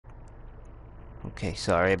Okay,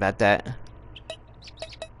 sorry about that.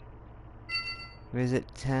 Visit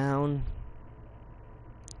town.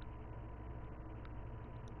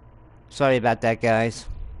 Sorry about that, guys.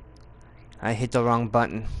 I hit the wrong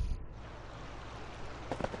button.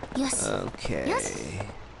 Okay.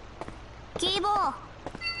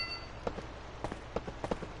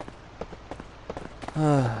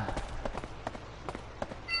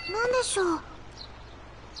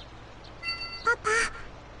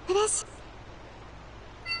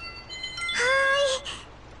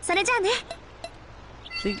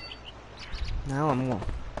 See, now I'm.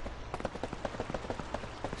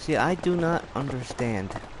 See, I do not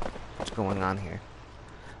understand what's going on here.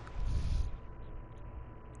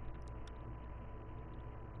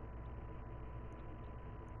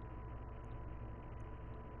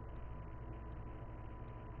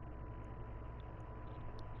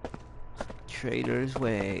 Trader's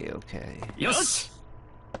Way, okay. Yes.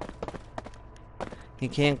 You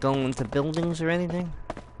can't go into buildings or anything?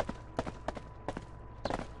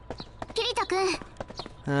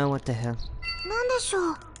 What the hell?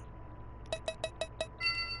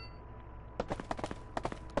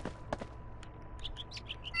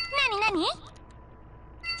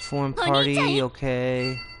 Form party,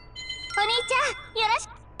 okay.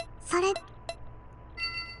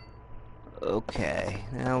 Okay,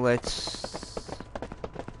 now let's...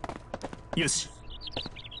 Yes.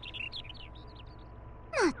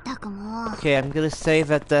 Okay, I'm gonna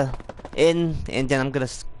save at the inn, and then I'm gonna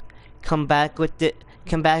come back with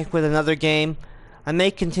another game. I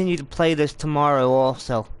may continue to play this tomorrow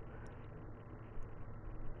also.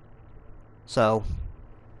 So,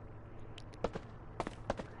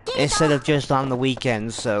 instead of just on the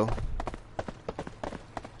weekends, so.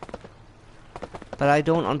 But I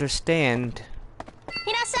don't understand.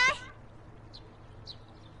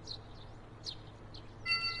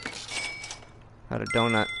 How to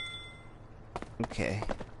donut. Okay.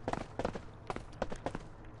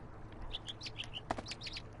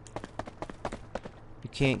 You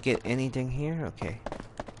can't get anything here? Okay.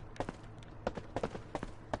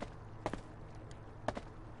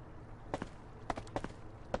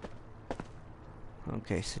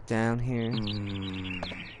 Okay, sit down here.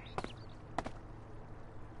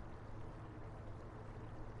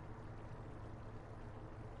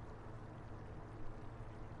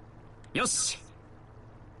 Yes.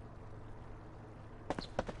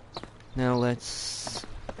 Now let's...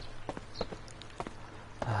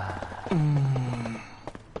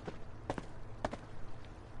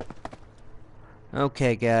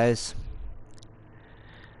 Okay, guys.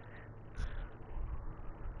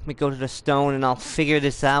 Let me go to the stone and I'll figure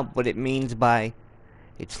this out, what it means by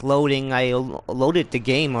it's loading. I loaded the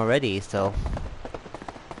game already, so...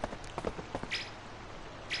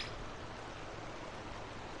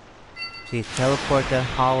 See, teleport to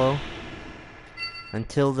Hollow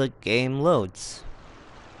until the game loads.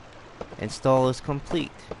 Install is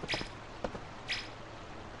complete.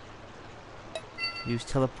 Use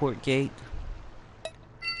teleport gate.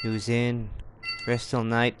 Use in. Rest till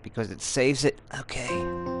night because it saves it. Okay.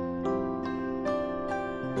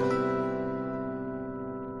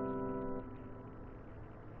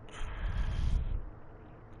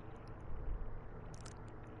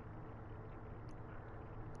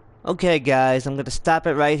 Okay, guys, I'm gonna stop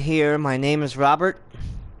it right here. My name is Robert.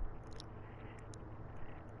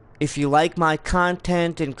 If you like my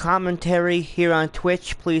content and commentary here on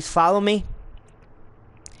Twitch, please follow me.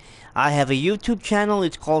 I have a YouTube channel.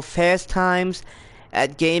 It's called Fast Times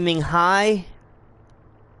at Gaming High.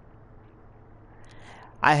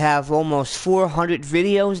 I have almost 400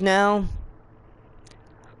 videos now.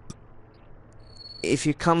 If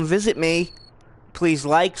you come visit me, please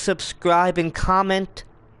like, subscribe, and comment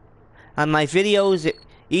on my videos.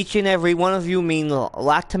 Each and every one of you mean a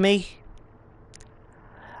lot to me.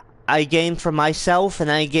 I game for myself and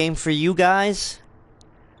I game for you guys.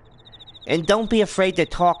 And don't be afraid to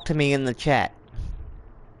talk to me in the chat.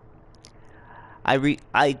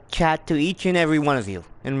 I chat to each and every one of you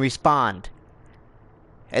and respond.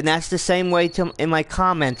 And that's the same way in my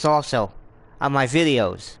comments also on my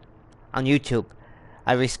videos on YouTube.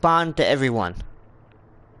 I respond to everyone.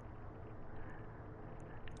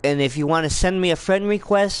 And if you want to send me a friend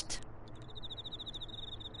request,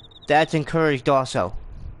 that's encouraged also.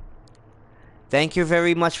 Thank you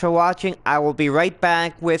very much for watching. I will be right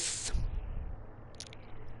back with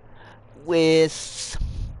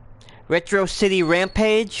Retro City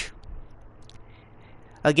Rampage.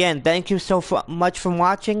 Again, thank you so much for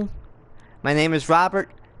watching. My name is Robert.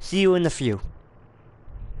 See you in the few.